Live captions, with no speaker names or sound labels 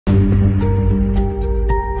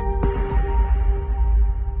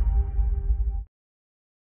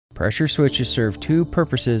Pressure switches serve two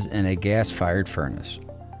purposes in a gas-fired furnace.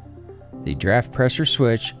 The draft pressure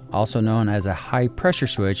switch, also known as a high pressure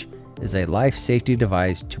switch, is a life safety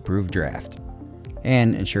device to prevent draft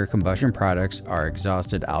and ensure combustion products are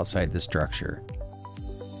exhausted outside the structure.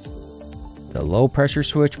 The low pressure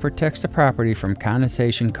switch protects the property from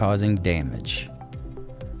condensation causing damage.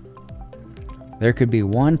 There could be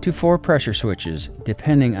 1 to 4 pressure switches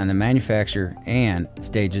depending on the manufacturer and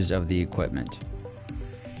stages of the equipment.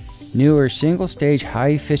 Newer single-stage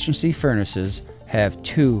high-efficiency furnaces have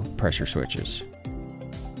 2 pressure switches,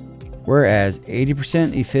 whereas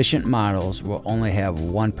 80% efficient models will only have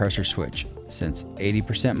 1 pressure switch, since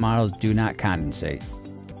 80% models do not condensate.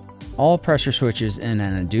 All pressure switches in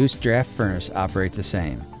an induced draft furnace operate the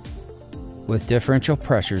same, with differential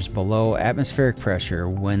pressures below atmospheric pressure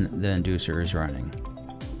when the inducer is running.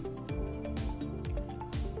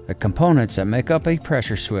 The components that make up a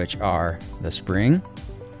pressure switch are the spring,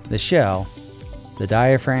 the shell, the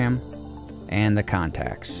diaphragm, and the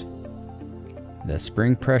contacts. The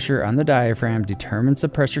spring pressure on the diaphragm determines the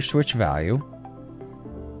pressure switch value.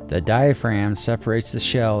 The diaphragm separates the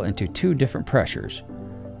shell into 2 different pressures.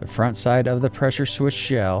 The front side of the pressure switch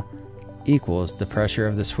shell equals the pressure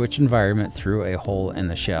of the switch environment through a hole in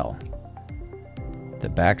the shell. The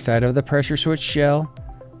back side of the pressure switch shell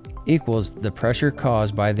equals the pressure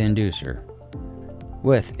caused by the inducer.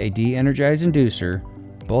 With a de-energized inducer,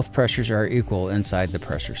 both pressures are equal inside the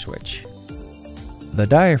pressure switch. The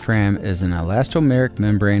diaphragm is an elastomeric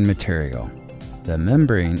membrane material. The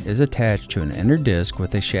membrane is attached to an inner disc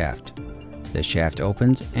with a shaft. The shaft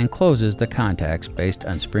opens and closes the contacts based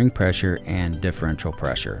on spring pressure and differential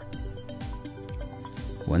pressure.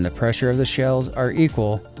 When the pressure of the shells are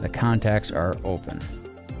equal, the contacts are open.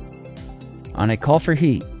 On a call for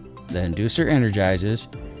heat, the inducer energizes,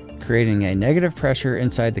 creating a negative pressure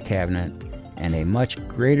inside the cabinet and a much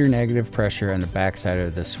greater negative pressure on the backside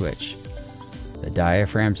of the switch. The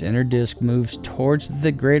diaphragm's inner disc moves towards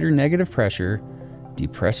the greater negative pressure,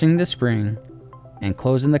 depressing the spring and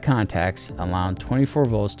closing the contacts, allowing 24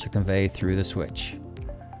 volts to convey through the switch.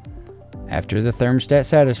 After the thermostat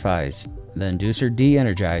satisfies, the inducer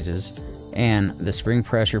de-energizes and the spring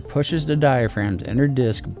pressure pushes the diaphragm's inner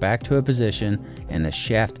disc back to a position and the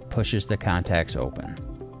shaft pushes the contacts open.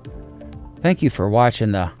 Thank you for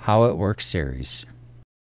watching the How It Works series.